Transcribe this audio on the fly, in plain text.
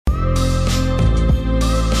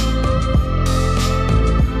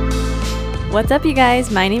What's up, you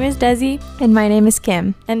guys? My name is Desi. And my name is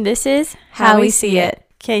Kim. And this is How We See It.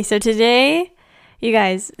 Okay, so today, you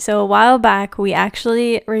guys, so a while back, we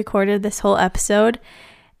actually recorded this whole episode.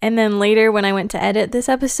 And then later, when I went to edit this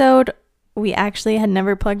episode, we actually had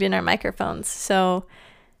never plugged in our microphones. So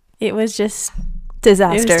it was just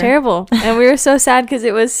disaster. It was terrible. And we were so sad because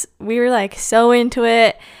we were like so into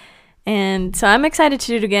it. And so I'm excited to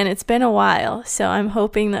do it again. It's been a while. So I'm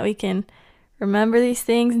hoping that we can remember these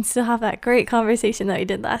things and still have that great conversation that we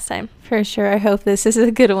did last time. For sure. I hope this is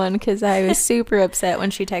a good one because I was super upset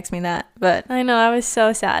when she texted me that. But I know, I was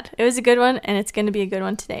so sad. It was a good one, and it's going to be a good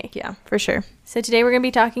one today. Yeah, for sure. So today we're going to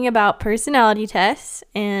be talking about personality tests,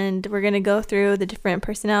 and we're going to go through the different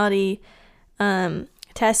personality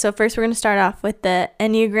tests. So first we're going to start off with the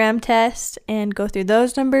enneagram test and go through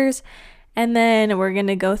those numbers. And then we're going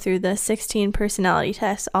to go through the 16 personality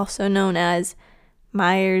tests, also known as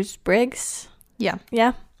Myers-Briggs.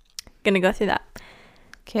 Yeah. Gonna go through that.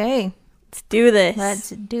 Okay. Let's do this. Let's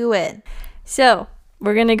do it. So,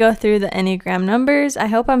 we're gonna go through the Enneagram numbers. I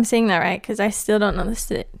hope I'm saying that right because I still don't know this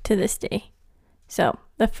to this day. So,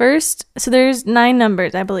 there's 9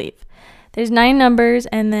 numbers, I believe. There's 9 numbers,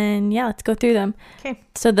 and then, let's go through them. Okay.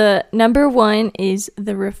 So, the number 1 is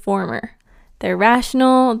the reformer. They're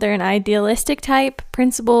rational, they're an idealistic type,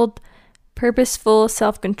 principled, purposeful,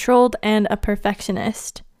 self-controlled, and a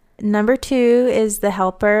perfectionist. Number 2 is the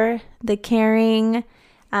helper, the caring,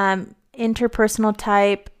 interpersonal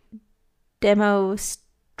type,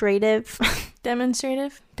 demonstrative,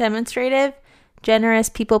 generous,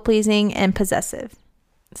 people-pleasing, and possessive.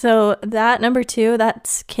 So that number 2,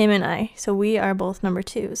 that's Kim and I. So we are both number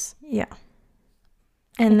 2s. Yeah.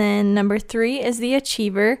 And then number 3 is the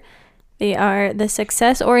achiever. They are the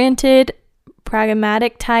success-oriented,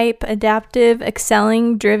 pragmatic type, adaptive,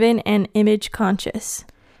 excelling, driven, and image conscious.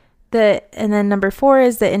 And then number 4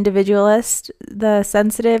 is the individualist, the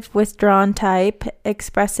sensitive, withdrawn type,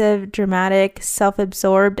 expressive, dramatic,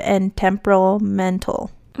 self-absorbed, and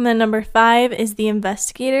temperamental. And then number 5 is the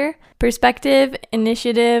investigator, perspective,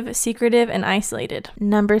 initiative, secretive, and isolated.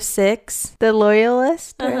 Number 6, the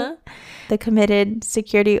loyalist, the committed,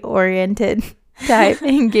 security-oriented type,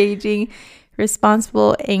 engaging,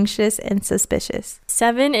 responsible, anxious, and suspicious.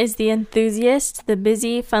 7 is the enthusiast, the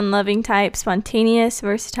busy, fun-loving type, spontaneous,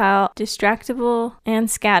 versatile, distractible,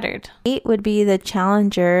 and scattered. 8 would be the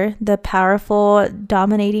challenger, the powerful,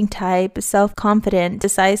 dominating type, self-confident,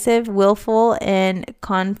 decisive, willful, and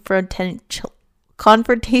confrontational.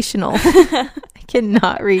 I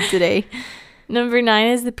cannot read today. Number 9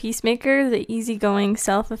 is the peacemaker, the easygoing,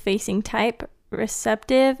 self-effacing type,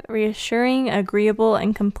 receptive, reassuring, agreeable,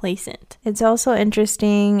 and complacent. It's also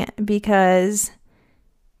interesting because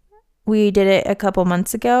we did it a couple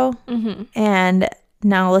months ago, and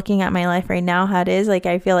now looking at my life right now, how it is, like,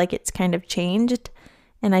 I feel like it's kind of changed,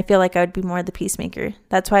 and I feel like I would be more the peacemaker.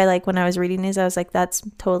 That's why, like, when I was reading these, I was like, that's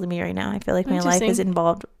totally me right now. I feel like my life is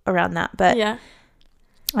involved around that, but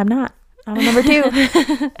I'm not. I'm a number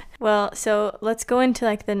 2. Well, so let's go into,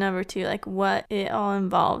 like, the number 2, like, what it all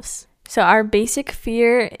involves. So our basic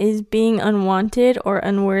fear is being unwanted or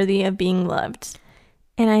unworthy of being loved.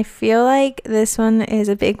 And I feel like this one is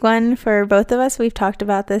a big one for both of us. We've talked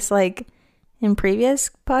about this like in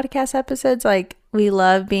previous podcast episodes. Like, we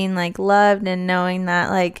love being like loved and knowing that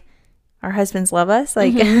like our husbands love us.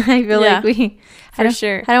 Like, I feel like I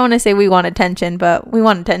don't want to say we want attention, but we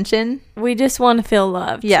want attention. We just want to feel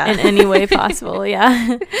loved in any way possible.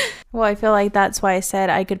 Yeah. Well, I feel like that's why I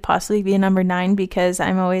said I could possibly be a number 9 because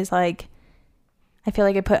I'm always like, I feel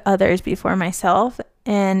like I put others before myself,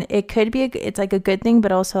 and it could be, it's like a good thing,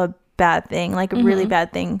 but also a bad thing, like a really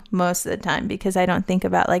bad thing most of the time because I don't think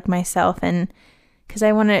about like myself, and because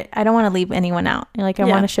I don't want to leave anyone out. Like, I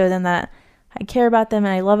want to show them that I care about them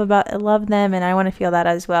and I love them, and I want to feel that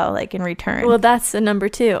as well, like in return. Well, that's a number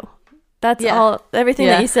 2. That's everything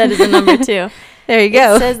that you said is a number 2. There you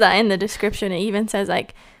go. It says that in the description. It even says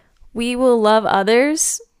like, we will love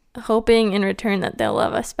others, hoping in return that they'll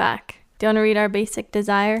love us back. Do you want to read our basic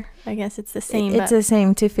desire? I guess it's the same. It's the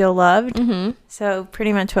same, to feel loved. So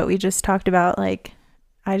pretty much what we just talked about, like,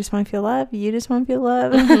 I just want to feel loved. You just want to feel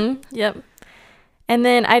loved. Yep. And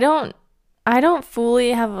then I don't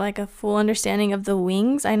fully have like a full understanding of the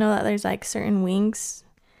wings. I know that there's like certain wings.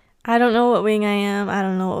 I don't know what wing I am. I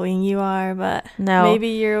don't know what wing you are, but maybe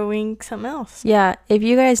you're a wing something else. Yeah. If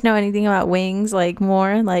you guys know anything about wings, like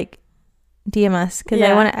more, like DM us because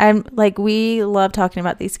I'm like, we love talking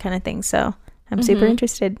about these kind of things. So I'm super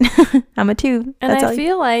interested. I'm a 2. And I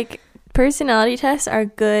feel like personality tests are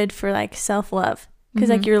good for like self-love because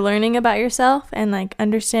like you're learning about yourself and like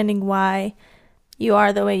understanding why you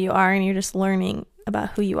are the way you are, and you're just learning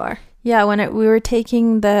about who you are. Yeah, when we were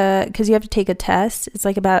taking because you have to take a test, it's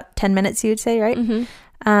like about 10 minutes, you would say, right?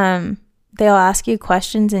 Mm-hmm. They'll ask you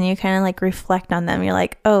questions and you kind of like reflect on them. You're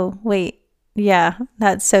like, oh, wait, yeah,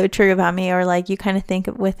 that's so true about me. Or like you kind of think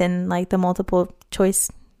within like the multiple choice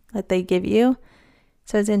that they give you.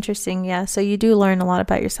 So it's interesting. Yeah. So you do learn a lot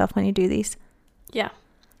about yourself when you do these. Yeah.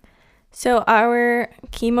 So our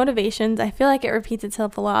key motivations, I feel like it repeats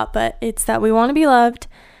itself a lot, but it's that we want to be loved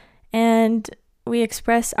and we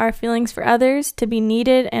express our feelings for others, to be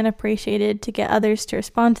needed and appreciated, to get others to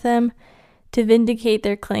respond to them, to vindicate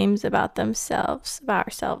their claims about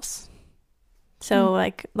ourselves. So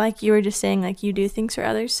like you were just saying, like you do things for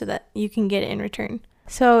others so that you can get it in return.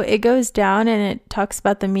 So it goes down and it talks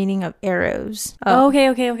about the meaning of arrows. Oh.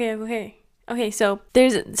 Okay, so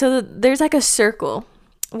there's like a circle.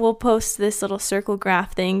 We'll post this little circle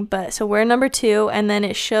graph thing, but so we're number 2, and then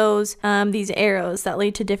it shows these arrows that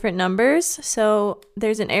lead to different numbers. So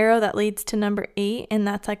there's an arrow that leads to number 8, and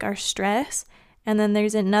that's like our stress. And then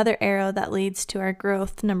there's another arrow that leads to our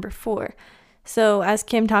growth, number 4. So as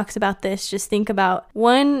Kim talks about this, just think about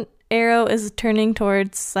one arrow is turning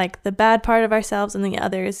towards like the bad part of ourselves, and the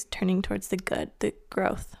other is turning towards the good, the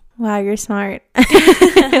growth. Wow, you're smart.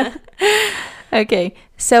 Okay,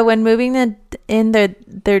 so when moving oh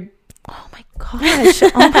my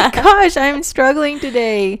gosh, I'm struggling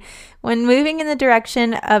today. When moving in the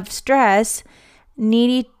direction of stress,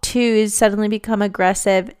 needy 2s suddenly become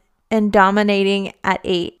aggressive and dominating at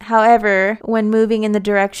 8. However, when moving in the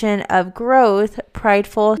direction of growth,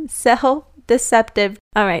 prideful, self-deceptive.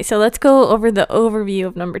 All right, so let's go over the overview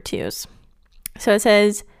of number 2s. So it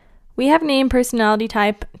says, we have named personality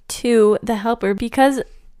type 2 the helper because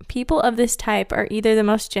people of this type are either the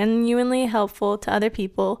most genuinely helpful to other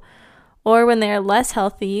people, or when they are less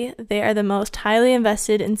healthy, they are the most highly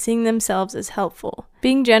invested in seeing themselves as helpful.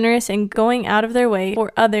 Being generous and going out of their way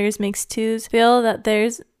for others makes 2s feel that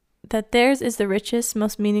theirs is the richest,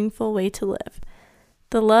 most meaningful way to live.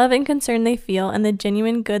 The love and concern they feel and the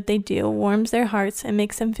genuine good they do warms their hearts and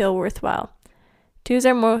makes them feel worthwhile. 2s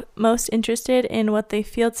are most interested in what they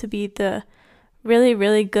feel to be the really,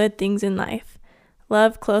 really good things in life.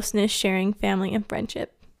 Love, closeness, sharing, family, and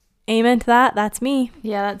friendship. Amen to that. That's me.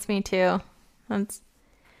 Yeah, that's me too. It's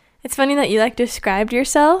funny that you like described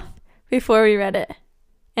yourself before we read it.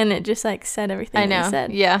 And it just like said everything I know. You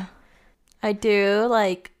said. Yeah. I do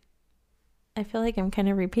like, I feel like I'm kind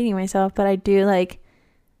of repeating myself, but I do like,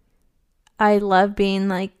 I love being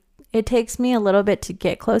like, it takes me a little bit to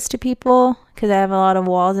get close to people because I have a lot of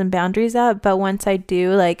walls and boundaries up. But once I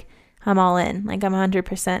do, like, I'm all in. Like, I'm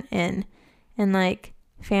 100% in. And, like,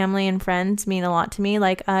 family and friends mean a lot to me.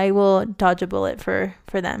 Like, I will dodge a bullet for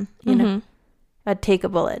them, you know? I'd take a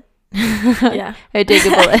bullet. Yeah. I'd take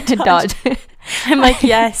a bullet to dodge. I'm like,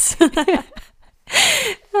 yes.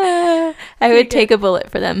 I would take a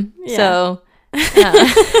bullet for them. Yeah. So,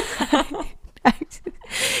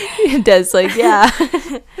 it does, like, yeah.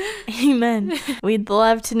 Amen. We'd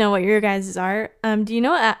love to know what your guys' are. Do you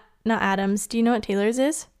know what, not Adam's, do you know what Taylor's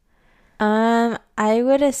is? I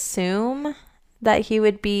would assume that he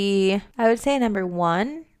would be, I would say number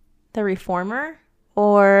 1, the reformer,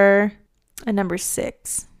 or a number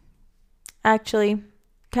 6. Actually,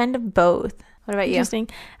 kind of both. What about you? Interesting.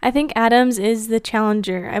 I think Adam's is the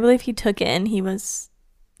challenger. I believe he took it and he was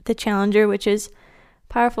the challenger, which is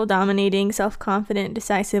powerful, dominating, self-confident,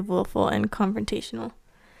 decisive, willful, and confrontational.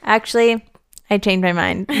 Actually, I changed my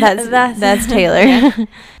mind. That's Taylor. Yeah.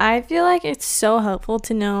 I feel like it's so helpful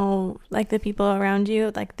to know like the people around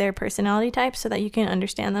you, like their personality types, so that you can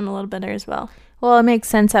understand them a little better as well. Well, it makes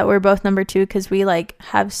sense that we're both number 2 because we like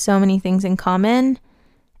have so many things in common,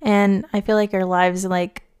 and I feel like our lives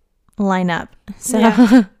like line up. So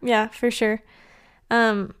yeah, for sure.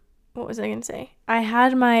 What was I gonna say? I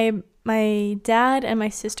had my dad and my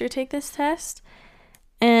sister take this test,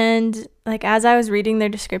 and like as I was reading their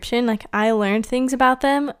description, like I learned things about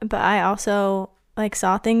them, but I also like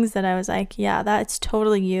saw things that I was like, yeah, that's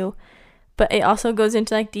totally you. But it also goes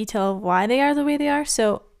into like detail of why they are the way they are,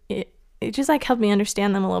 so it just like helped me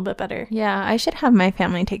understand them a little bit better. Yeah, I should have my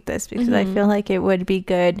family take this because I feel like it would be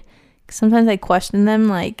good. Sometimes I question them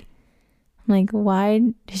like why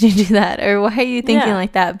did you do that, or why are you thinking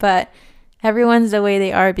like that? But everyone's the way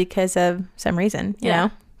they are because of some reason, you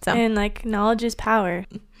know? So. And like knowledge is power.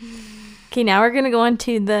 Okay, now we're going to go on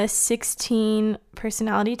to the 16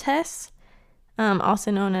 personality tests,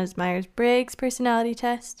 also known as Myers-Briggs personality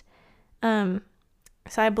test. So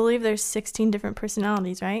I believe there's 16 different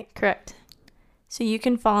personalities, right? Correct. So you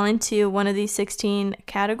can fall into one of these 16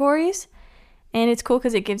 categories, and it's cool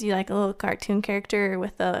because it gives you like a little cartoon character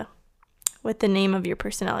with the name of your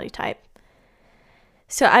personality type.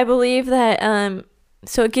 So I believe that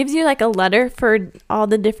so it gives you like a letter for all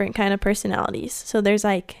the different kind of personalities. So there's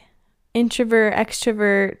like introvert,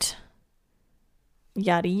 extrovert,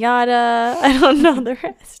 yada yada. I don't know the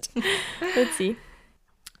rest. Let's see.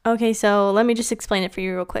 Okay, so let me just explain it for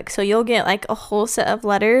you real quick. So you'll get like a whole set of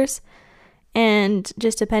letters, and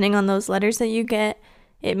just depending on those letters that you get,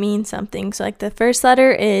 it means something. So like the first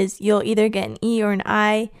letter is, you'll either get an E or an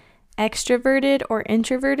I, extroverted or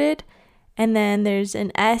introverted. And then there's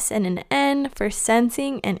an S and an N for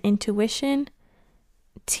sensing and intuition,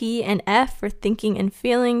 T and F for thinking and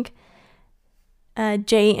feeling,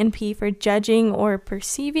 J and P for judging or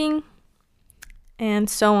perceiving, and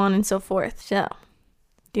so on and so forth. So,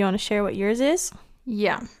 do you want to share what yours is?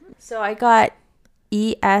 Yeah. So I got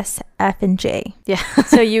E, S, F, and J. Yeah.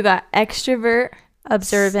 So you got extrovert,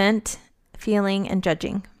 observant, feeling, and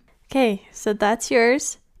judging. Okay, so that's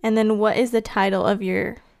yours. And then what is the title of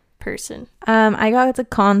your person? I got the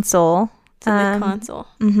console. So the console.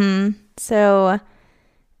 So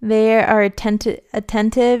they are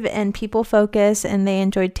attentive and people focused, and they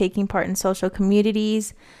enjoy taking part in social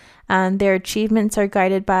communities. Their achievements are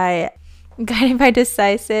guided by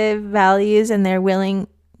decisive values, and they're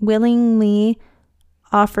willingly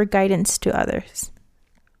offer guidance to others.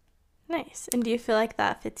 Nice. And do you feel like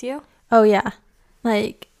that fits you? Oh yeah.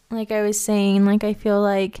 Like I was saying, like I feel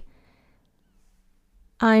like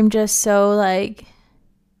I'm just so like,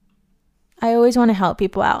 I always want to help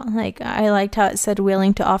people out. Like I liked how it said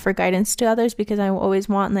willing to offer guidance to others, because I always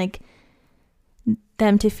want like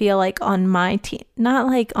them to feel like on my team, not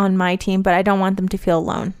like on my team, but I don't want them to feel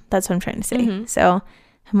alone. That's what I'm trying to say. So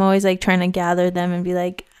I'm always like trying to gather them and be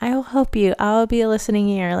like, I'll help you. I'll be a listening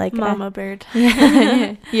ear. Like Mama bird.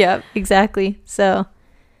 Yeah. Yep, exactly. So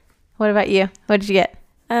what about you? What did you get?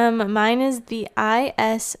 Mine is the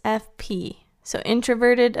ISFP. So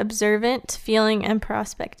introverted, observant, feeling, and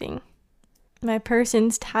prospecting. My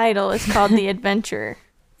person's title is called the adventurer.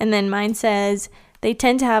 And then mine says, they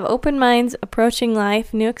tend to have open minds, approaching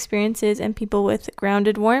life, new experiences, and people with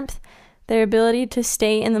grounded warmth. Their ability to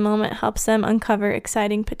stay in the moment helps them uncover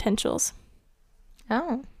exciting potentials.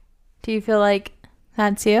 Oh. Do you feel like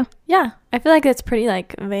that's you? Yeah. I feel like it's pretty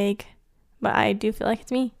like vague, but I do feel like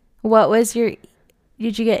it's me. What was did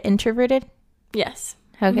you get introverted? Yes.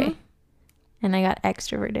 Okay. And I got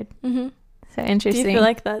extroverted. So interesting. Do you feel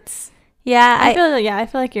like that's... Yeah. I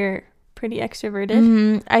feel like you're pretty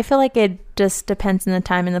extroverted. I feel like it just depends on the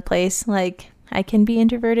time and the place. Like I can be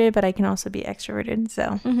introverted, but I can also be extroverted.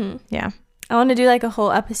 So yeah. I want to do like a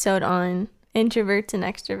whole episode on introverts and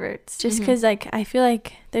extroverts, just because like I feel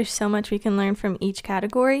like there's so much we can learn from each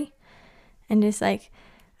category, and just like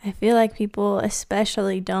I feel like people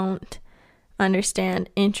especially don't understand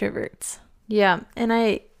introverts. Yeah.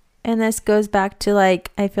 And this goes back to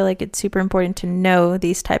like, I feel like it's super important to know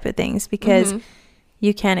these type of things, because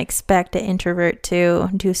you can't expect an introvert to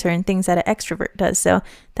do certain things that an extrovert does. So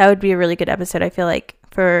that would be a really good episode, I feel like,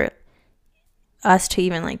 for us to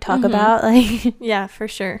even like talk about. Like, yeah, for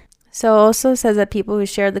sure. So it also says that people who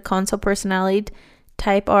share the console personality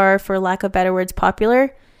type are, for lack of better words,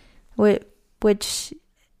 popular, which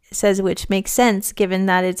makes sense given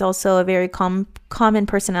that it's also a very common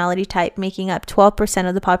personality type, making up 12%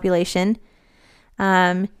 of the population.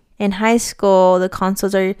 In high school, the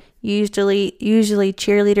consoles are usually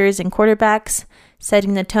cheerleaders and quarterbacks,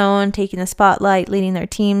 setting the tone, taking the spotlight, leading their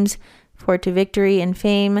teams forward to victory and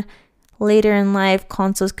fame. Later in life,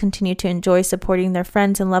 consoles continue to enjoy supporting their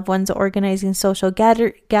friends and loved ones, organizing social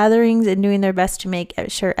gatherings, and doing their best to make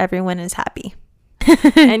sure everyone is happy.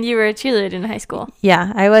 And you were a cheerleader in high school.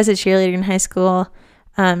 Yeah, I was a cheerleader in high school.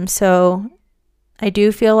 So I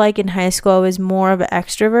do feel like in high school I was more of an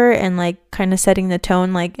extrovert and like kind of setting the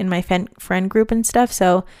tone like in my friend group and stuff.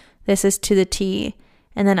 So this is to the T.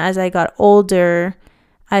 And then as I got older,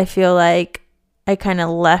 I feel like I kind of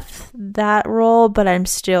left that role, but I'm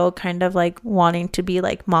still kind of like wanting to be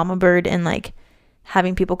like mama bird and like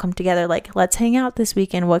having people come together, like, let's hang out this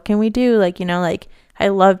weekend. What can we do? Like, you know, like I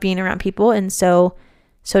love being around people. And so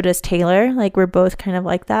does Taylor. Like we're both kind of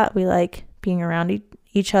like that. We like being around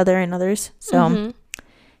each other and others. So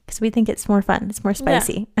because we think it's more fun. It's more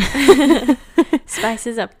spicy. Yeah.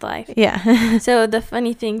 Spices up life. Yeah. So the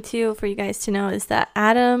funny thing too for you guys to know is that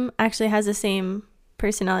Adam actually has the same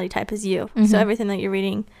personality type as you. So everything that you're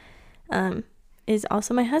reading is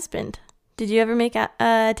also my husband. Did you ever make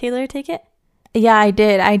Taylor take it? Yeah, I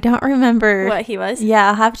did. I don't remember what he was. Yeah,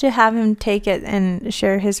 I'll have to have him take it and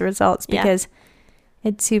share his results, because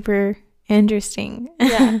it's super interesting.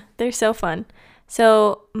 Yeah, they're so fun.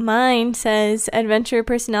 So mine says adventure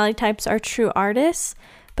personality types are true artists,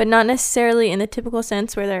 but not necessarily in the typical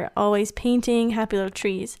sense where they're always painting happy little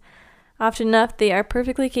trees. Often enough, they are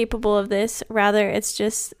perfectly capable of this. Rather, it's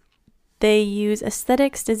just they use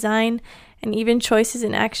aesthetics, design, and even choices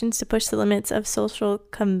and actions to push the limits of social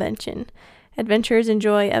convention. Adventurers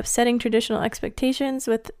enjoy upsetting traditional expectations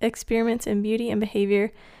with experiments in beauty and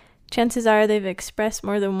behavior. Chances are they've expressed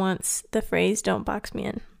more than once the phrase, "Don't box me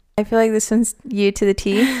in." I feel like this one's you to the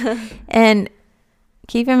T. And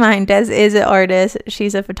keep in mind, Des is an artist.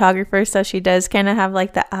 She's a photographer, so she does kind of have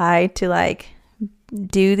like the eye to like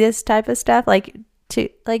do this type of stuff. Like, to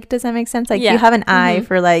like, does that make sense? Like, you have an eye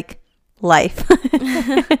for like life.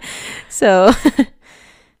 So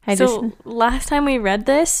last time we read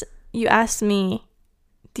this, you asked me,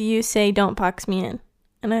 do you say "don't box me in"?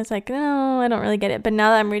 And I was like, no, I don't really get it. But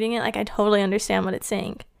now that I'm reading it, like, I totally understand what it's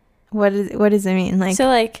saying. What does it mean? Like, so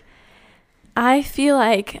like, I feel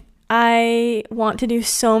like I want to do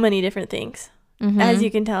so many different things. As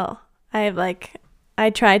you can tell,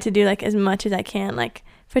 I try to do like as much as I can, like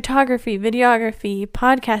photography, videography,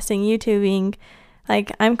 podcasting, YouTubing.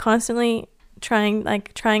 Like, I'm constantly trying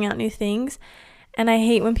out new things. And I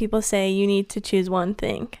hate when people say you need to choose one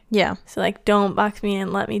thing. Yeah. So like, don't box me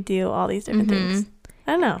in, let me do all these different things.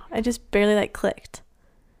 I don't know. I just barely like clicked.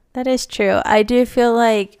 That is true. I do feel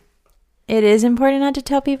like it is important not to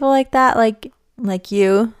tell people like that, like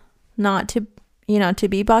you, not to, to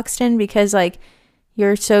be boxed in, because like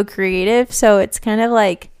you're so creative. So it's kind of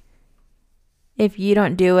like, if you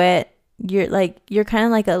don't do it, you're kind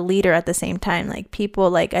of like a leader at the same time. Like, people,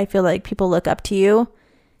 like, I feel like people look up to you,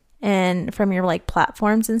 and from your like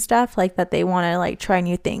platforms and stuff, like that they want to like try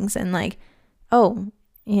new things, and like, oh,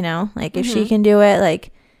 like if she can do it,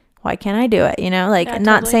 like, why can't I do it? Like, yeah,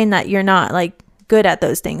 not saying that you're not like good at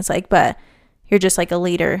those things, like, but you're just like a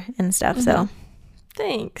leader and stuff. So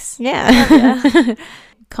thanks. Yeah.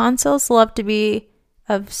 Consuls love to be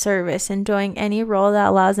of service, enjoying any role that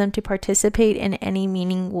allows them to participate in any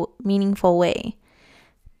meaningful way.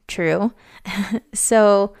 True.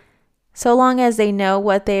 So long as they know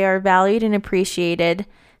what they are valued and appreciated.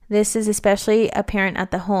 This is especially apparent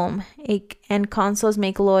at the home, and consuls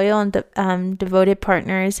make loyal and devoted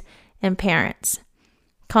partners and parents.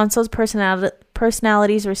 Consuls'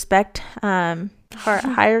 personalities respect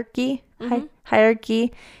hierarchy,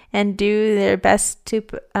 and do their best to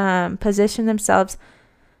position themselves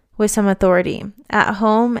with some authority at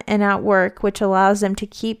home and at work, which allows them to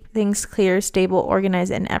keep things clear, stable,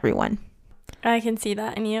 organized, and everyone. I can see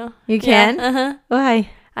that in you. You can? Yeah, Why?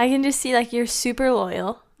 I can just see, like, you're super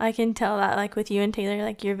loyal. I can tell that, like, with you and Taylor,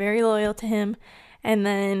 like, you're very loyal to him. And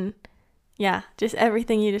then, yeah, just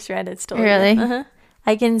everything you just read, it's totally really.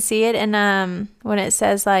 I can see it, and when it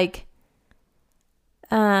says like,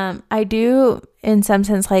 I do in some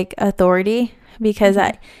sense like authority, because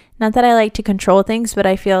not that I like to control things, but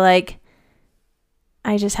I feel like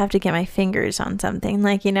I just have to get my fingers on something,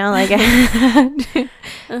 like, like I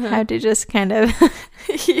have to just kind of.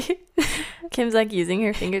 Kim's like using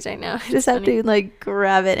her fingers right now. Just have to like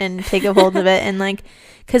grab it and take a hold of it, and like,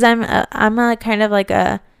 because I'm a kind of like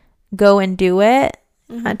a go and do it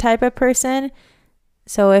type of person.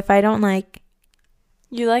 So if I don't like,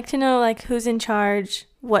 you like to know like who's in charge,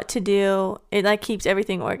 what to do. It like keeps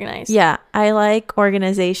everything organized. Yeah, I like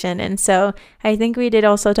organization, and so I think we did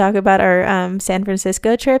also talk about our San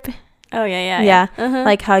Francisco trip. Oh yeah.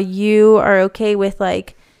 Like how you are okay with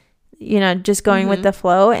like, just going with the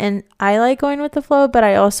flow, and I like going with the flow, but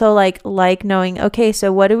I also like knowing, okay,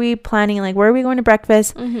 so what are we planning? Like, where are we going to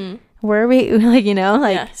breakfast? Where are we, like,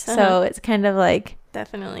 like, yes, so it's kind of like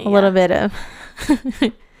definitely a little bit of.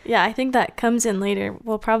 Yeah, I think that comes in later.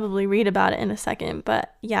 We'll probably read about it in a second,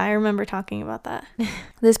 but yeah, I remember talking about that.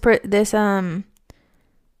 This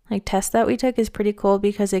like test that we took is pretty cool,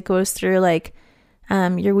 because it goes through like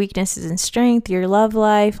your weaknesses and strength, your love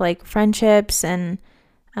life, like friendships, and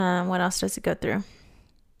what else does it go through?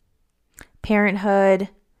 Parenthood,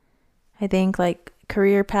 I think, like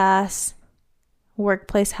career paths,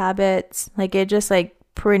 workplace habits, like it just like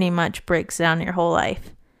pretty much breaks down your whole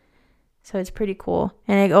life. So it's pretty cool.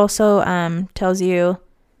 And it also tells you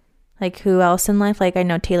like who else in life. Like, I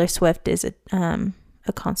know Taylor Swift is a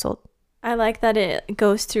consult. I like that it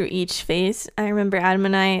goes through each phase. I remember Adam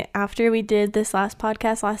and I, after we did this last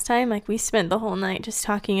podcast last time, like we spent the whole night just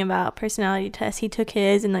talking about personality tests. He took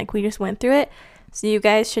his, and like we just went through it. So you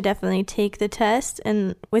guys should definitely take the test,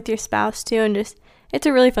 and with your spouse too, and just, it's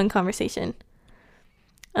a really fun conversation.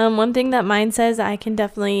 One thing that mine says that I can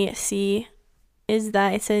definitely see is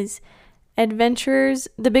that it says, adventurers,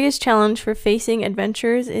 the biggest challenge for facing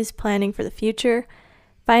adventurers is planning for the future,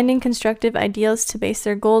 finding constructive ideals to base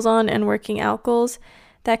their goals on, and working out goals.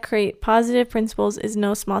 that create positive principles is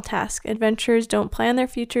no small task. Adventurers don't plan their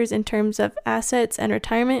futures in terms of assets and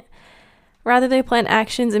retirement. Rather, they plan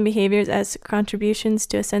actions and behaviors as contributions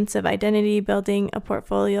to a sense of identity, building a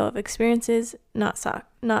portfolio of experiences, not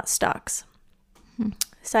stocks.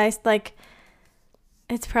 So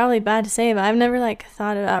it's probably bad to say, but I've never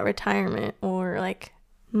thought about retirement or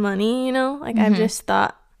money, I've just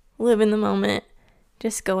thought live in the moment,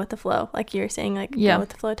 just go with the flow, like you were saying, go with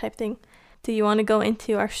the flow type thing. Do you want to go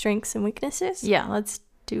into our strengths and weaknesses? Yeah, let's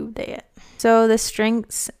do that. So the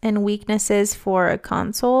strengths and weaknesses for a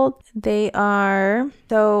consult,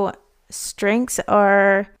 strengths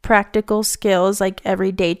are practical skills like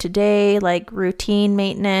every day to day, like routine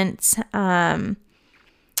maintenance, and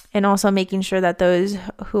also making sure that those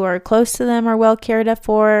who are close to them are well cared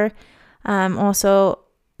for. Also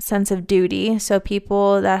sense of duty. So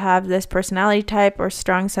people that have this personality type or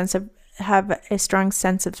have a strong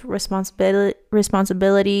sense of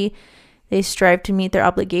responsibility. They strive to meet their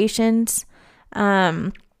obligations.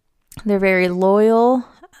 They're very loyal,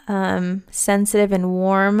 sensitive and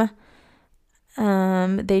warm.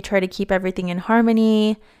 They try to keep everything in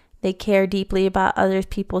harmony. They care deeply about other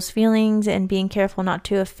people's feelings and being careful not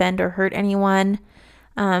to offend or hurt anyone.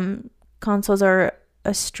 Consuls are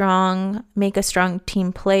make a strong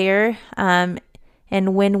team player. And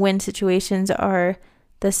win-win situations are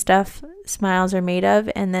the stuff smiles are made of.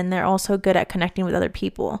 And then they're also good at connecting with other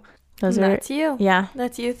people. That's you. Yeah.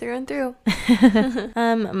 That's you through and through.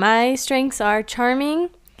 My strengths are charming,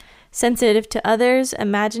 sensitive to others,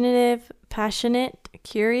 imaginative, passionate,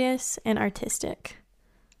 curious, and artistic.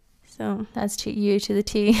 So that's to you to the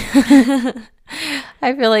T.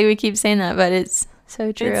 I feel like we keep saying that, but it's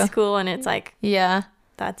so true. It's cool, and it's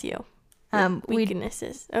that's you.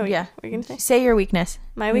 Weaknesses. Yeah. What are you gonna say? Say your weakness.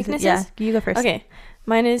 My weaknesses? Yeah, you go first. Okay.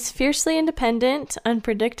 Mine is fiercely independent,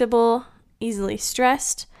 unpredictable, easily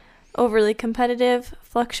stressed, overly competitive,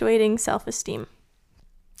 fluctuating self-esteem.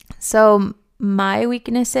 So my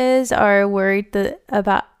weaknesses are we're worried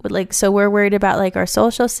about our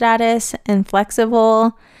social status,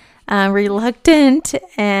 inflexible, reluctant,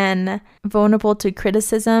 and vulnerable to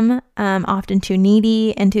criticism, often too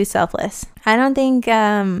needy and too selfless. I don't think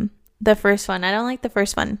the first one. I don't like the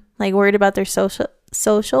first one. Worried about their social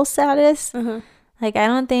status. Uh-huh. I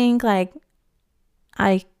don't think I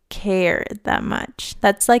care that much.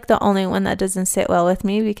 That's the only one that doesn't sit well with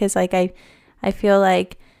me, because I feel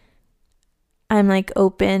like I'm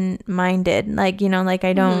open-minded. I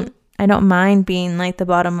don't mind being the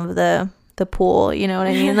bottom of the pool, you know what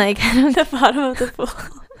I mean? The bottom of the pool.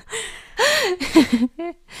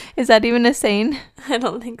 Is that even a saying? I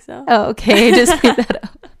don't think so. Oh, okay. I just made that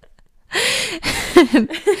up.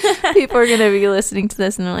 People are gonna be listening to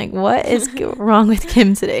this and they're like, what is wrong with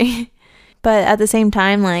Kim today? But at the same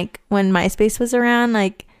time, when MySpace was around,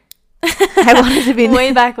 I wanted to be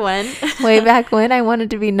way back when I wanted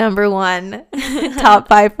to be number one, top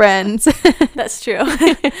 5 friends. That's true.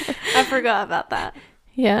 I forgot about that.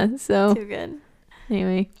 Yeah, so too good.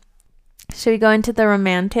 Anyway, should we go into the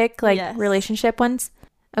romantic yes. relationship ones?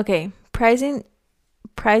 Okay. Prizing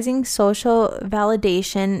social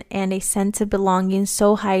validation and a sense of belonging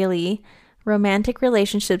so highly, romantic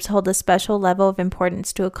relationships hold a special level of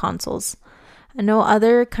importance to a consul's. No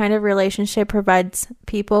other kind of relationship provides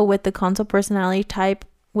people with the consult personality type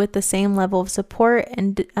with the same level of support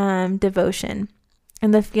and devotion.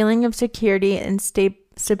 And the feeling of security and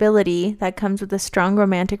stability that comes with a strong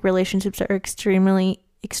romantic relationships are extremely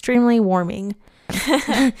warming.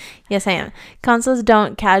 Yes, I am. Consuls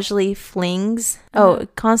don't casually flings.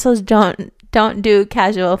 Consuls don't do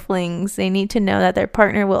casual flings. They need to know that their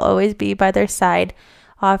partner will always be by their side,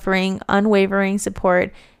 offering unwavering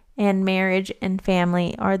support, and marriage and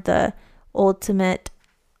family are the ultimate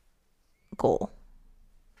goal.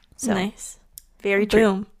 So, nice. Very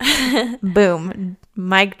true. Boom. Boom.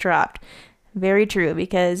 Mic dropped. Very true,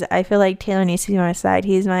 because I feel like Taylor needs to be on my side.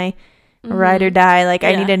 He's my ride or die.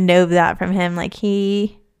 I need to know that from him.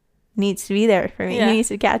 He needs to be there for me. Yeah. He needs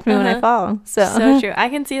to catch me when I fall. So true. I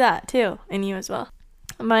can see that too in you as well.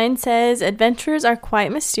 Mine says, adventurers are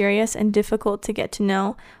quite mysterious and difficult to get to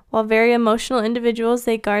know. While very emotional individuals,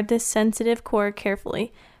 they guard this sensitive core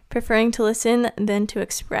carefully, preferring to listen than to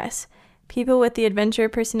express. People with the adventurer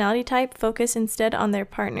personality type focus instead on their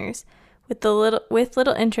partners, with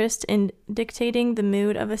little interest in dictating the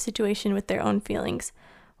mood of a situation with their own feelings.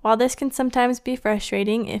 While this can sometimes be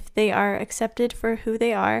frustrating if they are accepted for who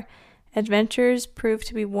they are, adventurers prove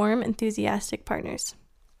to be warm, enthusiastic partners.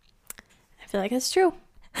 I feel like that's true.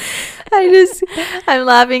 I'm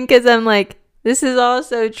laughing because I'm this is all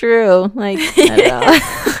so true. I don't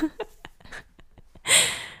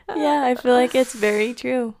know. Yeah, I feel like it's very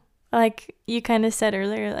true. Like you kind of said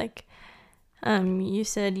earlier, like you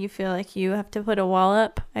said you feel like you have to put a wall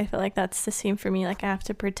up. I feel like that's the same for me. Like I have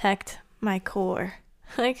to protect my core,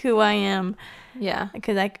 like who I am. Yeah.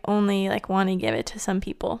 Because I only like want to give it to some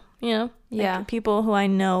people, you know? Yeah. Like, people who I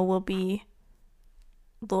know will be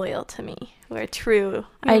loyal to me, who are true,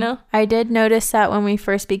 you know? I did notice that when we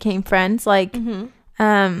first became friends, like, Des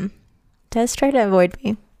tried to avoid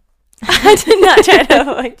me. I did not try to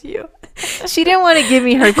avoid you. She didn't want to give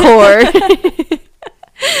me her core.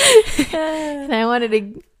 And I wanted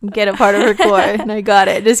to get a part of her core, and I got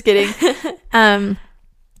it. Just kidding.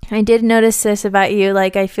 I did notice this about you.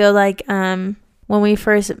 Like, I feel like when we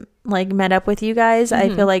first like met up with you guys,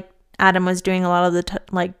 I feel like Adam was doing a lot of the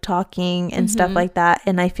talking and stuff like that,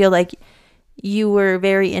 and I feel like you were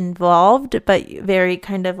very involved, but very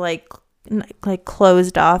kind of like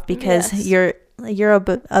closed off because you're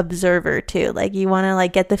a observer too. Like you want to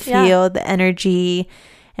like get the feel, the energy,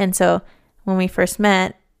 and so when we first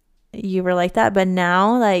met, you were like that, but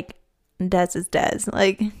now like Des is Des.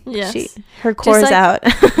 Like her core's out.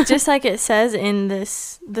 Just like it says in the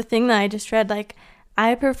thing that I just read, like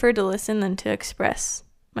I prefer to listen than to express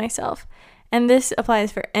myself. And this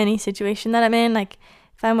applies for any situation that I'm in. Like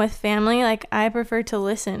if I'm with family, like I prefer to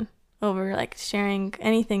listen over like sharing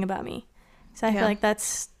anything about me. So I feel like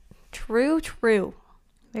that's true.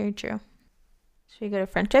 Very true. Should we go to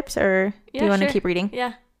friendships, or do you want to keep reading?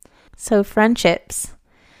 Yeah. So friendships.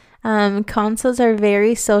 Consuls are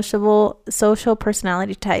very social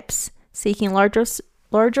personality types, seeking large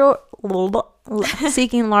circle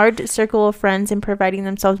of friends and providing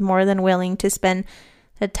themselves more than willing to spend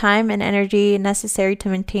the time and energy necessary to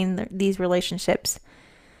maintain these relationships.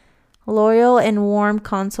 Loyal and warm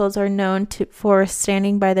consuls are known for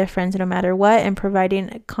standing by their friends no matter what and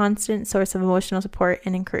providing a constant source of emotional support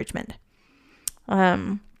and encouragement.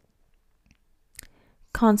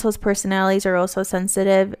 Consuls' personalities are also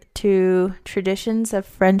sensitive to traditions of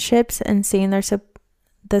friendships and seeing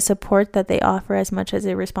the support that they offer as much as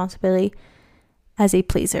a responsibility as a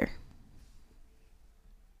pleaser.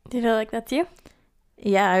 Do you feel like that's you?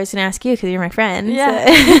 Yeah, I was going to ask you because you're my friend. Yeah.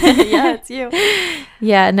 Yeah, it's you.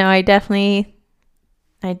 Yeah, no, I definitely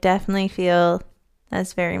feel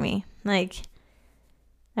that's very me. Like,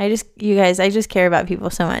 I just care about people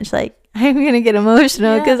so much. Like, I'm going to get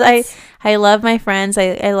emotional because I love my friends.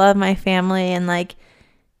 I love my family, and like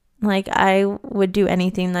I would do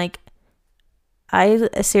anything. Like, I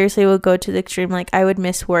seriously would go to the extreme. Like, I would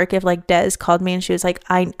miss work if like Des called me and she was like,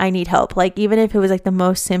 I need help. Like, even if it was like the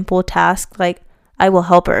most simple task, like I will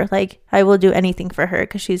help her. Like, I will do anything for her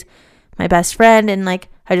because she's my best friend, and like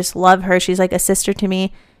I just love her. She's like a sister to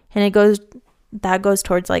me, and that goes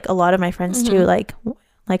towards like a lot of my friends too.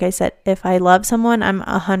 Like I said, if I love someone, I'm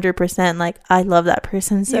 100% like I love that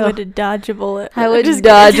person. So you would dodge a bullet. I would just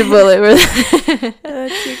dodge a bullet.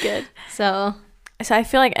 That's too good. So I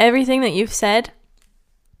feel like everything that you've said,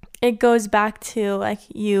 it goes back to like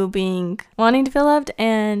you wanting to feel loved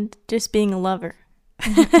and just being a lover.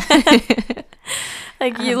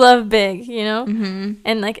 Like you love big, you know?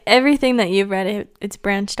 And like everything that you've read, it's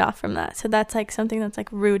branched off from that. So that's like something that's like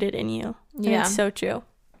rooted in you. Yeah. And it's so true.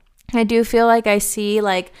 I do feel like I see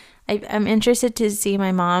like I'm interested to see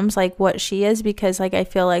my mom's like what she is, because like I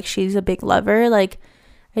feel like she's a big lover. Like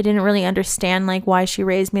I didn't really understand like why she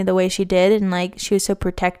raised me the way she did, and like she was so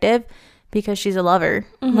protective because she's a lover.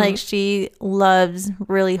 Like she loves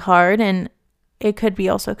really hard, and it could be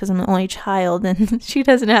also because I'm the only child and she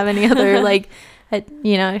doesn't have any other like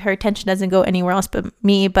her attention doesn't go anywhere else but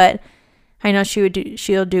me. But I know she'll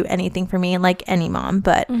do anything for me, and like any mom.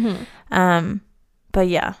 But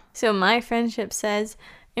yeah. So my friendship says,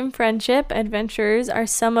 in friendship, adventurers are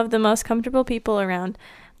some of the most comfortable people around,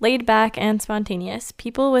 laid back and spontaneous.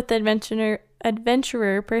 People with the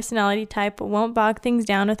adventurer personality type won't bog things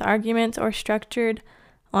down with arguments or structured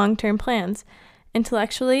long-term plans.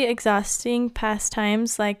 Intellectually exhausting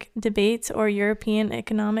pastimes like debates or European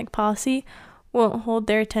economic policy won't hold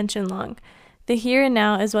their attention long. The here and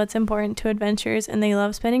now is what's important to adventurers, and they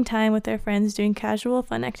love spending time with their friends doing casual,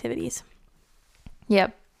 fun activities.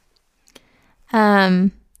 Yep.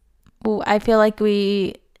 I feel like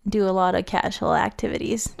we do a lot of casual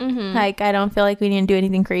activities. Like, I don't feel like we need to do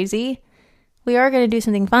anything crazy. We are going to do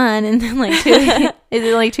something fun in like 2 weeks. Is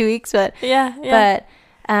it like 2 weeks? But yeah. But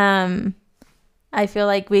I feel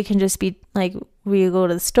like we can just be like, we go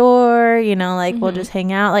to the store, like we'll just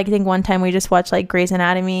hang out. Like I think one time we just watched like Grey's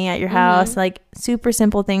Anatomy at your house, like super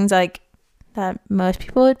simple things like that most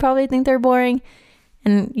people would probably think they're boring.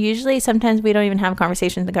 And usually sometimes we don't even have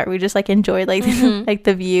conversations in the car. We just like enjoy like like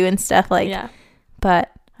the view and stuff like. Yeah.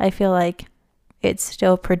 But I feel like it's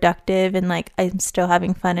still productive and like I'm still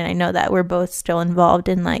having fun, and I know that we're both still involved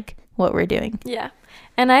in like what we're doing. Yeah.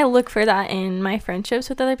 And I look for that in my friendships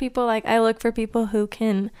with other people. Like I look for people who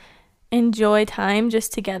can enjoy time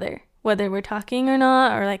just together, whether we're talking or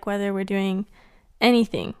not, or like whether we're doing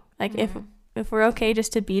anything. Like if we're okay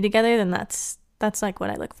just to be together, then that's like what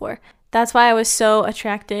I look for. That's why I was so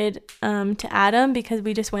attracted to Adam, because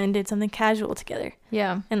we just went and did something casual together.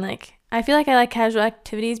 Yeah. And like I feel like I like casual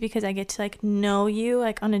activities because I get to like know you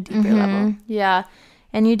like on a deeper level. Yeah.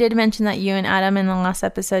 And you did mention that you and Adam in the last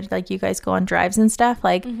episode, like you guys go on drives and stuff.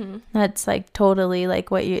 Like that's like totally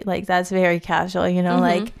like what you like. That's very casual, you know,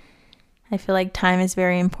 like I feel like time is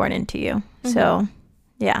very important to you. So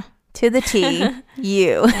yeah, to the T,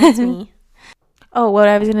 you. That's me. Oh, what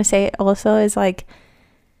I was going to say also is like,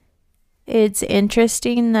 it's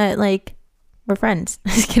interesting that like we're friends.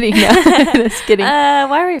 Just kidding. No. Just kidding. Why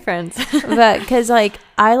are we friends? But because like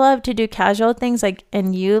I love to do casual things, like,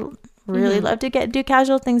 and you really love to do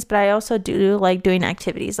casual things, but I also do like doing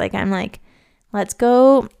activities. Like I'm like, let's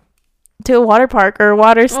go to a water park or a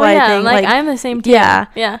water slide thing. Like I'm the same too.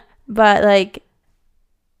 Yeah. But like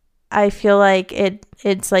I feel like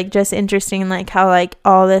it's like just interesting like how like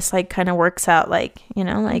all this like kind of works out, like, you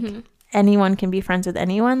know, like anyone can be friends with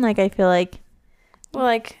anyone. Like I feel like, well,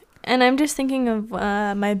 like, and I'm just thinking of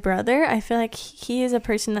my brother. I feel like he is a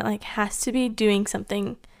person that like has to be doing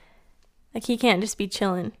something. Like he can't just be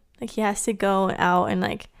chilling. Like he has to go out and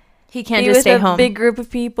like he can't just stay home. Be with a big group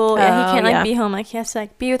of people. He can't like be home. Like he has to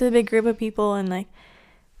like be with a big group of people and like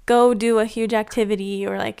go do a huge activity,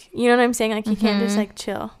 or like, you know what I'm saying? Like he can't just like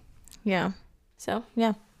chill. Yeah. So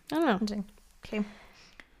yeah, I don't know. Okay.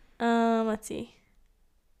 Let's see.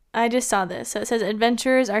 I just saw this. So it says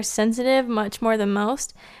adventurers are sensitive much more than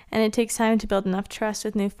most, and it takes time to build enough trust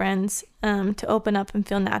with new friends to open up and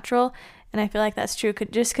feel natural. And I feel like that's true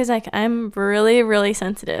just because like I'm really, really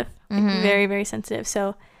sensitive, like, very, very sensitive.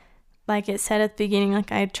 So like it said at the beginning,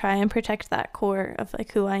 like I try and protect that core of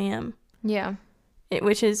like who I am. Yeah.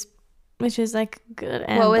 Which is like good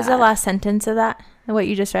and what was bad. the last sentence of that? What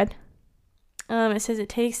you just read? It says it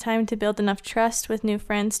takes time to build enough trust with new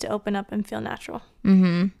friends to open up and feel natural.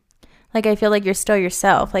 Like I feel like you're still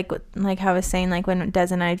yourself. Like how I was saying, like when Des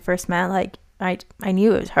and I first met, like I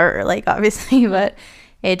knew it was her, like obviously, but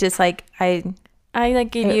it just like I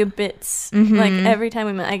like gave you bits. Like every time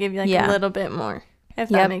we met, I gave you like a little bit more, if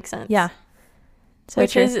that makes sense. Yeah. So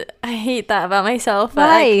which is, I hate that about myself.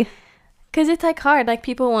 Why? Because it's like hard. Like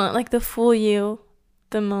people want like the full you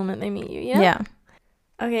the moment they meet you. You know? Yeah.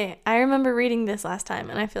 Okay, I remember reading this last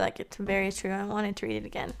time, and I feel like it's very true. I wanted to read it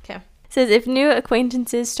again. Okay. It says, if new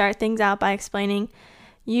acquaintances start things out by explaining,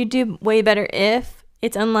 you do way better if,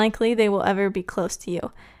 it's unlikely they will ever be close to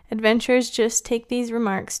you. Adventurers just take these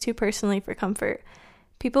remarks too personally for comfort.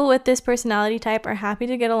 People with this personality type are happy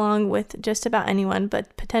to get along with just about anyone,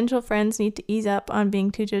 but potential friends need to ease up on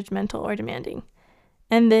being too judgmental or demanding.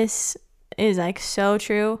 And this is like so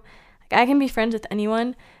true. Like I can be friends with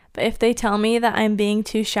anyone, but if they tell me that I'm being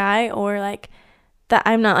too shy, or like that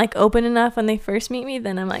I'm not like open enough when they first meet me,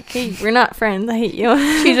 then I'm like, hey, we're not friends. I hate you.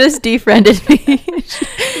 She just defriended me.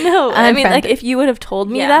 No, I mean, like if you would have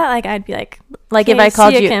told me that, like I'd be like if I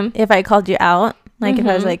called you, Kim. If I called you out, like if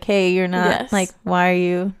I was like, hey, you're not like, why are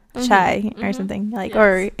you shy or something, like,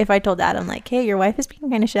 or if I told Adam like, hey, your wife is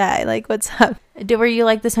being kind of shy, like what's up? Were you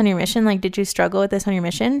like this on your mission? Like did you struggle with this on your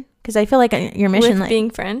mission? Because I feel like your mission, with like being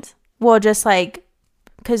friends, well, just like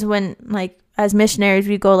because when like as missionaries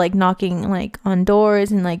we go like knocking like on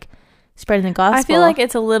doors and like spreading the gospel. I feel like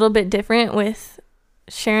it's a little bit different with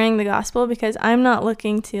sharing the gospel, because I'm not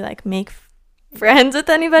looking to like make friends with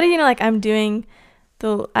anybody, you know, like I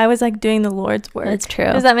was like doing the Lord's work. That's true.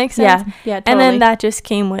 Does that make sense? Yeah, totally. And then that just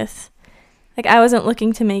came with like I wasn't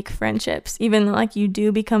looking to make friendships, even though like you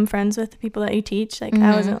do become friends with the people that you teach. Like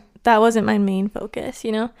that wasn't my main focus,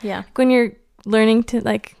 you know? Yeah. Like when you're learning to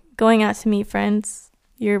like going out to meet friends,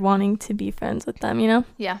 you're wanting to be friends with them, you know?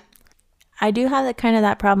 Yeah. I do have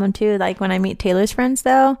that problem too. Like when I meet Taylor's friends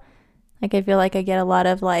though, like I feel like I get a lot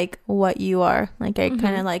of like what you are. Like I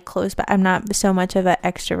kind of like close, but I'm not so much of an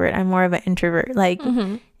extrovert. I'm more of an introvert. Like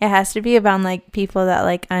it has to be about like people that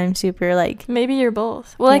like I'm super like. Maybe you're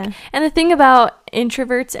both. Well, like, and the thing about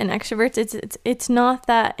introverts and extroverts, it's not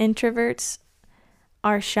that introverts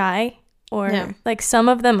are shy, or like some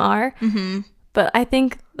of them are. But I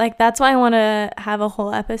think like that's why I want to have a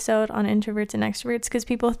whole episode on introverts and extroverts, because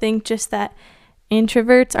people think just that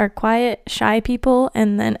introverts are quiet, shy people,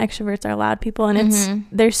 and then extroverts are loud people, and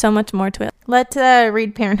there's so much more to it. Let's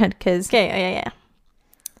read Parenthood, because okay.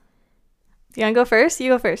 You want to go first?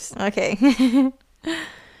 You go first. Okay.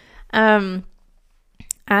 I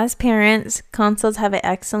As parents, consuls have an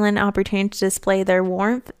excellent opportunity to display their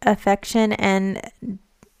warmth, affection, and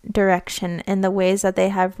direction in the ways that they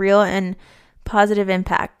have real and positive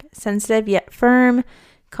impact. Sensitive yet firm,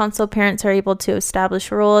 consul parents are able to establish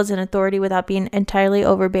rules and authority without being entirely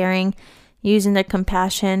overbearing, using their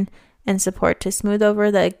compassion and support to smooth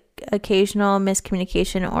over the occasional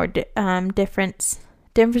miscommunication or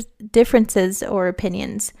differences or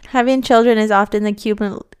opinions. Having children is often the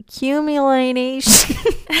accumulation.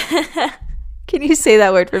 Can you say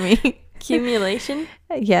that word for me? Accumulation?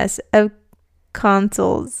 Yes, of a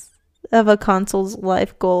consul's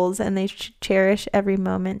life goals, and they cherish every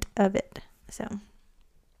moment of it. So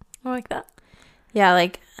I like that. Yeah,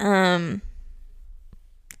 like I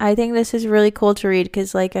think this is really cool to read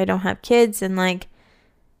because like I don't have kids, and like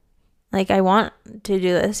I want to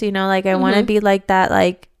do this, you know, like I want to be like that,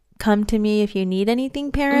 like come to me if you need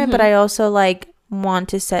anything parent, but I also like want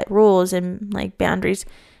to set rules and like boundaries,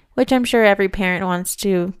 which I'm sure every parent wants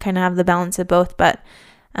to kind of have the balance of both, but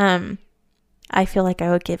I feel like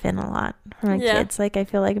I would give in a lot for my kids. Like I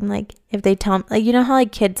feel like I'm like, if they tell me, like, you know how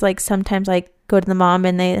like kids like sometimes like go to the mom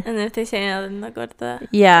and if they say no, then they'll go to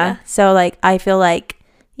the so like I feel like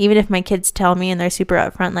even if my kids tell me and they're super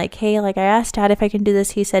upfront, like, hey, like I asked dad if I can do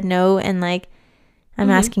this, he said no, and like I'm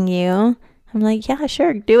asking you, I'm like, yeah,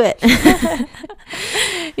 sure, do it.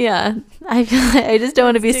 Yeah, I feel like I just don't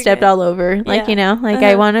want to be stepped all over, like you know, like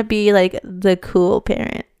I want to be like the cool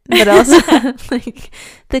parent, but also like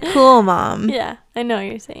the cool mom. Yeah, I know what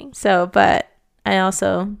you're saying. So, but I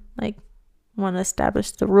also like want to establish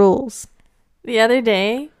the rules. The other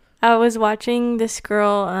day, I was watching this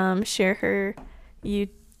girl share her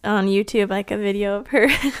on YouTube, like a video of her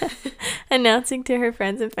announcing to her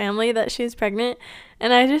friends and family that she was pregnant,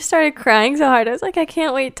 and I just started crying so hard. I was like, I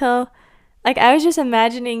can't wait till, like, I was just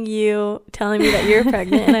imagining you telling me that you're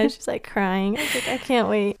pregnant, and I was just like crying. I was like, I can't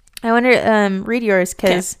wait. I wonder, read yours,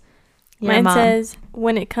 because mine says,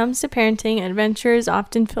 when it comes to parenting, adventurers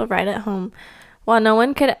often feel right at home. While no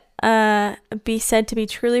one could be said to be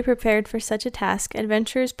truly prepared for such a task,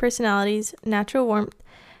 adventurers' personalities, natural warmth,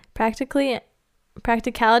 practicality,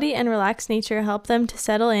 and relaxed nature help them to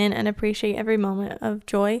settle in and appreciate every moment of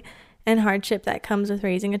joy and hardship that comes with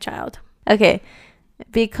raising a child. Okay,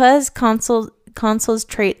 because consul's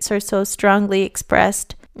traits are so strongly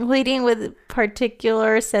expressed, leading with a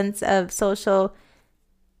particular sense of social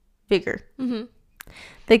vigor.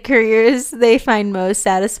 The careers they find most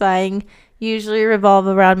satisfying usually revolve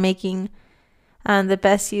around making the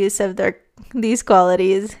best use of these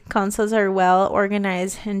qualities. Consuls are well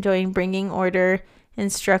organized, enjoying bringing order and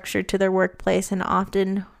structure to their workplace, and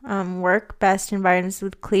often work best environments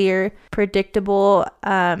with clear, predictable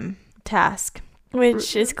task.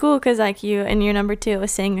 Which is cool because like you and your number 2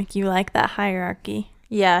 was saying like you like that hierarchy.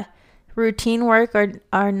 Yeah. Routine work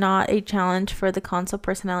are not a challenge for the consul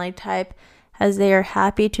personality type, as they are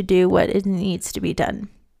happy to do what it needs to be done.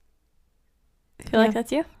 I feel like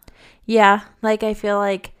that's you? Yeah. Like I feel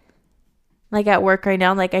like at work right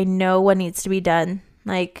now, like I know what needs to be done.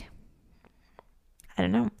 Like, I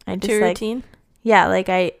don't know. I just your like routine? Yeah, like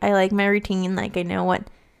I like my routine. Like I know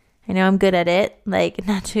I'm good at it. Like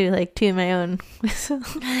not to like toot my own whistle.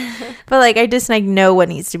 But like I just like know what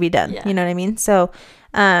needs to be done. Yeah. You know what I mean? So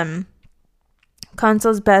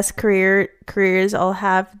consul's best careers all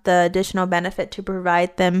have the additional benefit to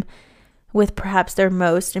provide them with perhaps their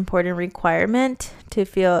most important requirement, to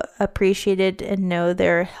feel appreciated and know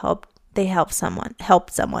they help someone.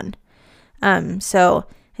 So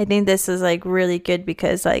I think this is like really good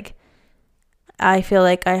because like I feel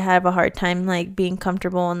like I have a hard time like being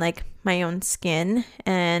comfortable in like my own skin,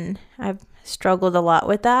 and I've struggled a lot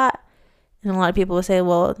with that. And a lot of people will say,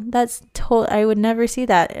 well, that's I would never see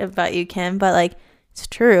that about you, Kim, but like it's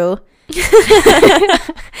true.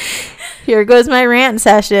 Here goes my rant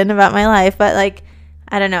session about my life. But like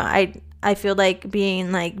I don't know, I feel like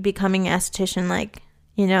becoming an esthetician, like,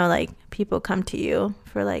 you know, like people come to you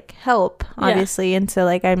for like help, obviously. And so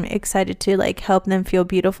like I'm excited to like help them feel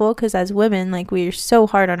beautiful, because as women, like we are so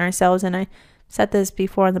hard on ourselves, and I said this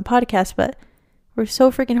before on the podcast, but we're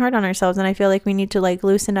so freaking hard on ourselves, and I feel like we need to like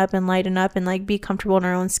loosen up and lighten up and like be comfortable in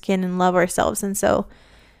our own skin and love ourselves. And so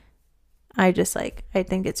I just like, I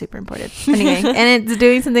think it's super important. Anyway, and it's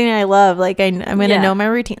doing something that I love. Like I'm gonna know my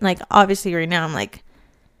routine. Like obviously right now I'm like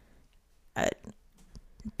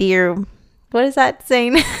deer, what is that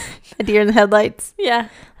saying? A deer in the headlights. Yeah.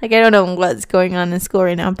 Like I don't know what's going on in school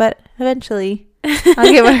right now, but eventually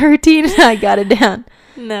I'll get my routine and I got it down.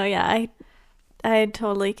 No, yeah, I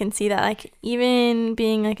totally can see that. Like even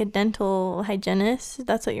being like a dental hygienist,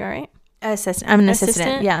 that's what you are, right? I'm an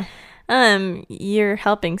assistant. Yeah. you're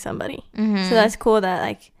helping somebody. So that's cool that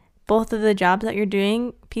like both of the jobs that you're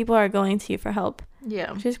doing, people are going to you for help.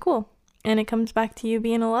 Yeah. Which is cool. And it comes back to you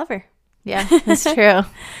being a lover. Yeah, that's true.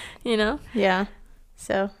 You know? Yeah.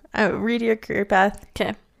 So, read your career path.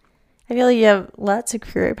 Okay. I feel like you have lots of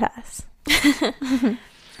career paths.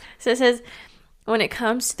 So it says, when it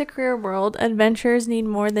comes to the career world, adventurers need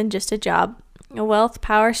more than just a job. Wealth,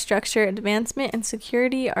 power, structure, advancement, and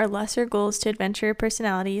security are lesser goals to adventurer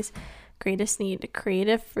personalities' greatest need: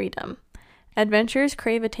 creative freedom. Adventurers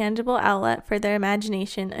crave a tangible outlet for their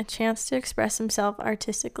imagination, a chance to express themselves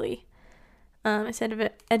artistically. It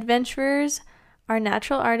said adventurers are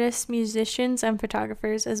natural artists, musicians, and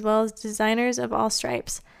photographers, as well as designers of all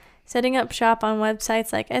stripes. Setting up shop on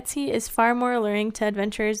websites like Etsy is far more alluring to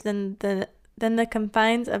adventurers than the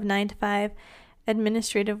confines of 9-to-5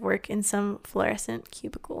 administrative work in some fluorescent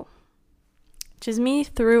cubicle. Which is me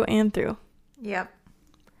through and through. Yep.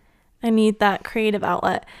 I need that creative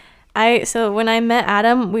outlet. So when I met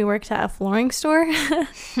Adam, we worked at a flooring store.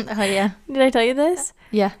 Oh, yeah. Did I tell you this?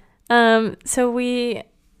 Yeah. So we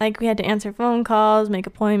had to answer phone calls, make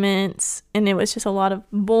appointments, and it was just a lot of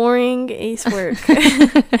boring ace work.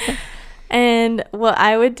 And what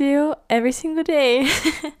I would do every single day,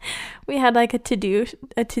 we had like a to-do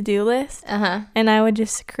list. And I would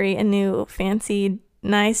just create a new fancy,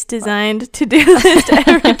 nice designed to-do list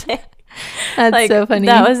every day. That's like, so funny.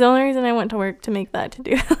 That was the only reason I went to work, to make that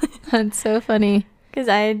to-do list. That's so funny. Because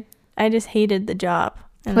I just hated the job.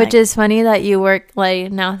 And which is funny that you work,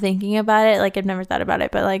 like, now thinking about it, like, I've never thought about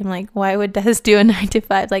it, but like, I'm like, why would Des do a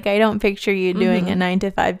 9-to-5? Like, I don't picture you doing a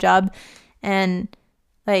 9-to-5 job. And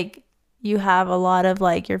like, you have a lot of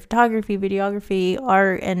like your photography, videography,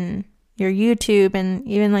 art, and your YouTube, and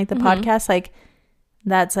even like the podcast, like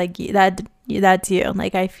that's like that's you.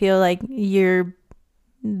 Like, I feel like you're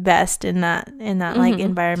best in that like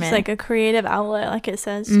environment. It's like a creative outlet, like it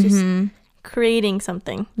says, just creating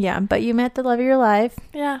something. Yeah, but you met the love of your life.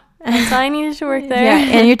 Yeah, that's why I needed to work there. Yeah,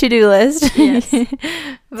 and your to-do list. Yes, so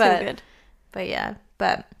good. Yeah,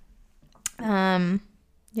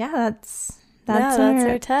 that's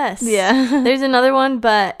our test. Yeah. There's another one,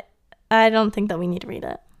 but I don't think that we need to read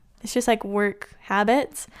it. It's just like work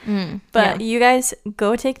habits. But you guys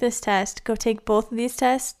go take this test. Go take both of these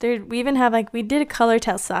tests. We even have we did a color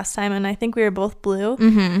test last time, and I think we were both blue.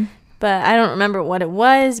 But I don't remember what it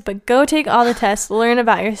was. But go take all the tests. Learn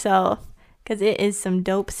about yourself, because it is some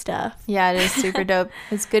dope stuff. Yeah, it is super dope.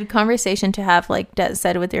 It's good conversation to have, like Des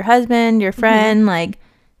said, with your husband, your friend. Like,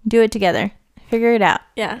 do it together. Figure it out.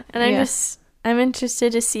 Yeah, and I'm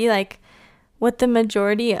interested to see like what the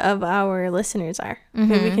majority of our listeners are.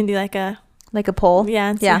 Maybe we can do like a poll. Yeah,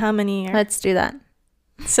 and see how many are. Let's do that.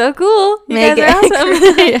 So cool. You guys are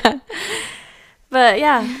awesome. Yeah. But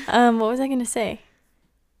yeah, what was I gonna say?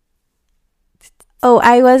 Oh,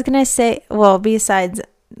 I was gonna say, well, besides,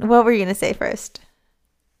 what were you gonna say first?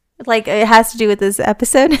 Like, it has to do with this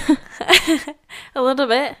episode. A little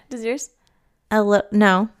bit. Does yours?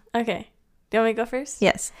 No. Okay. Do you want me to go first?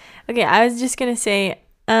 Yes. Okay, I was just going to say,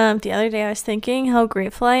 the other day I was thinking how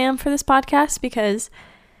grateful I am for this podcast, because,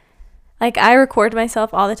 like, I record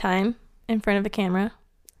myself all the time in front of a camera,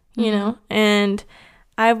 you know, and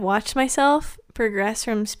I've watched myself progress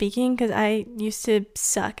from speaking, because I used to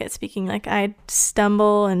suck at speaking. Like, I'd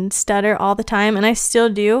stumble and stutter all the time, and I still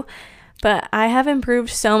do, but I have improved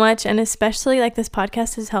so much, and especially, like, this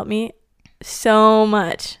podcast has helped me so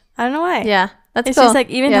much. I don't know why. Yeah. It's cool. Just like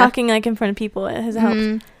even talking like in front of people, it has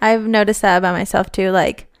helped. I've noticed that about myself too.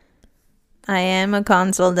 Like, I am a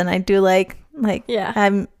consult, and I do like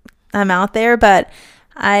I'm out there, but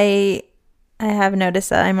I have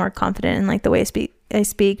noticed that I'm more confident in like the way I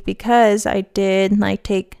speak because I did like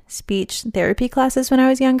take speech therapy classes when I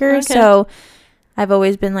was younger. Okay. So I've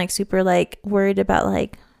always been like super like worried about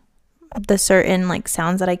like the certain like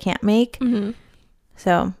sounds that I can't make.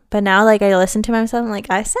 So, but now, like, I listen to myself, I'm like,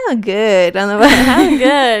 I sound good on the way. I'm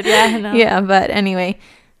good. Yeah, I know. Yeah, but anyway,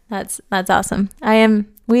 that's awesome.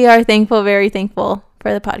 We are thankful, very thankful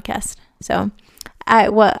for the podcast. So,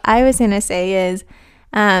 what I was going to say is,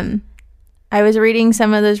 I was reading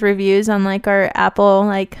some of those reviews on, like, our Apple,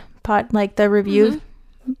 like, the review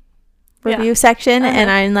section, and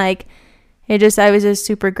I'm, like, I was just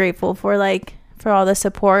super grateful for all the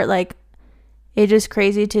support. Like, it's just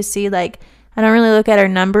crazy to see, like, I don't really look at our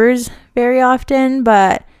numbers very often,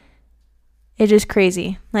 but it's just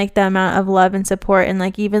crazy. Like, the amount of love and support, and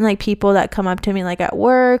like even like people that come up to me like at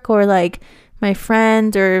work, or like my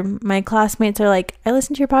friends or my classmates are like, I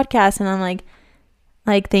listen to your podcast, and I'm like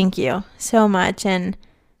thank you so much. And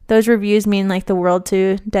those reviews mean like the world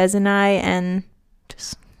to Des and I, and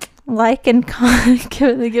just like and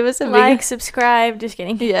give us a like, subscribe. Just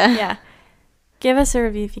kidding. Yeah. Give us a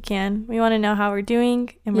review if you can. We want to know how we're doing,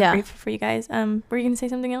 and we're grateful for you guys. Were you gonna say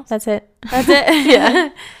something else? That's it. Yeah.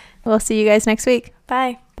 We'll see you guys next week.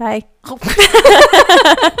 Bye. Bye. Just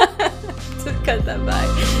cut that bye.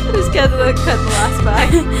 Just cut the last bye.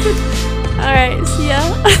 All right.